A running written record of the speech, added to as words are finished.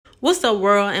What's up,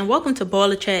 world, and welcome to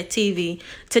Baller Chat TV.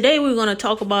 Today we're going to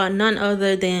talk about none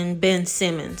other than Ben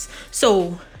Simmons.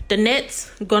 So, the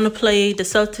Nets are going to play the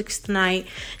Celtics tonight,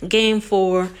 Game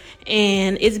 4,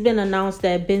 and it's been announced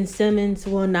that Ben Simmons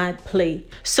will not play.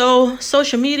 So,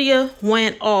 social media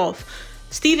went off.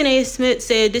 Stephen A. Smith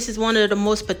said this is one of the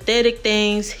most pathetic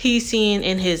things he's seen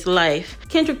in his life.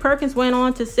 Kendrick Perkins went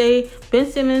on to say Ben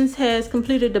Simmons has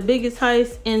completed the biggest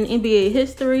heist in NBA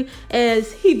history,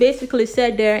 as he basically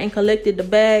sat there and collected the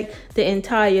bag the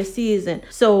entire season.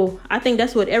 So I think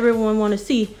that's what everyone want to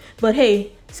see. But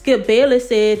hey, Skip Bayless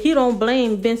said he don't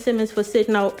blame Ben Simmons for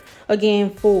sitting out a Game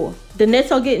 4. The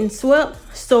Nets are getting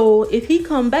swept, so if he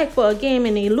come back for a game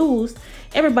and they lose,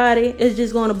 everybody is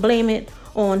just going to blame it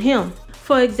on him.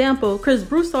 For example, Chris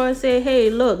Broussard said, hey,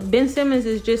 look, Ben Simmons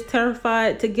is just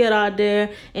terrified to get out there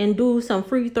and do some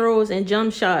free throws and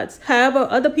jump shots. However,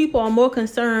 other people are more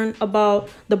concerned about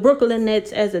the Brooklyn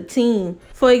Nets as a team.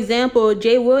 For example,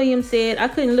 Jay Williams said, I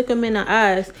couldn't look him in the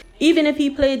eyes. Even if he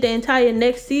played the entire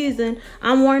next season,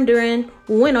 I'm wondering,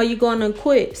 when are you going to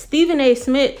quit? Stephen A.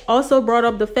 Smith also brought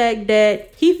up the fact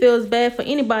that he feels bad for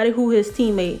anybody who his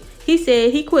teammate. He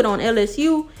said he quit on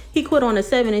LSU. He quit on the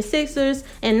 76ers,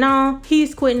 and now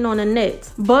he's quitting on the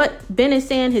Nets. But Ben is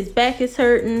saying his back is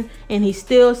hurting and he's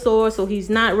still sore, so he's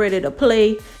not ready to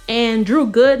play. And Drew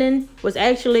Gooden was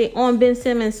actually on Ben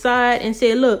Simmons' side and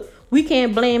said, look, we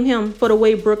can't blame him for the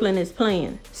way Brooklyn is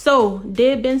playing. So,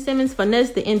 did Ben Simmons finesse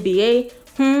the NBA?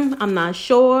 I'm not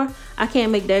sure. I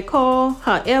can't make that call.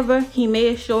 However, he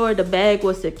made sure the bag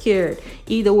was secured.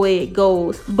 Either way it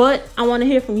goes. But I want to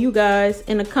hear from you guys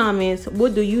in the comments.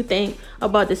 What do you think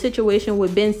about the situation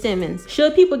with Ben Simmons?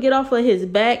 Should people get off of his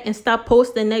back and stop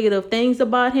posting negative things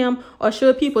about him? Or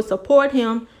should people support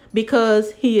him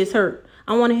because he is hurt?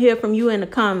 I want to hear from you in the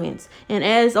comments. And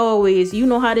as always, you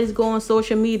know how this goes on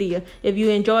social media. If you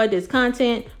enjoyed this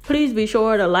content, please be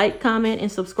sure to like, comment,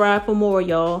 and subscribe for more,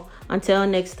 y'all. Until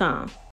next time.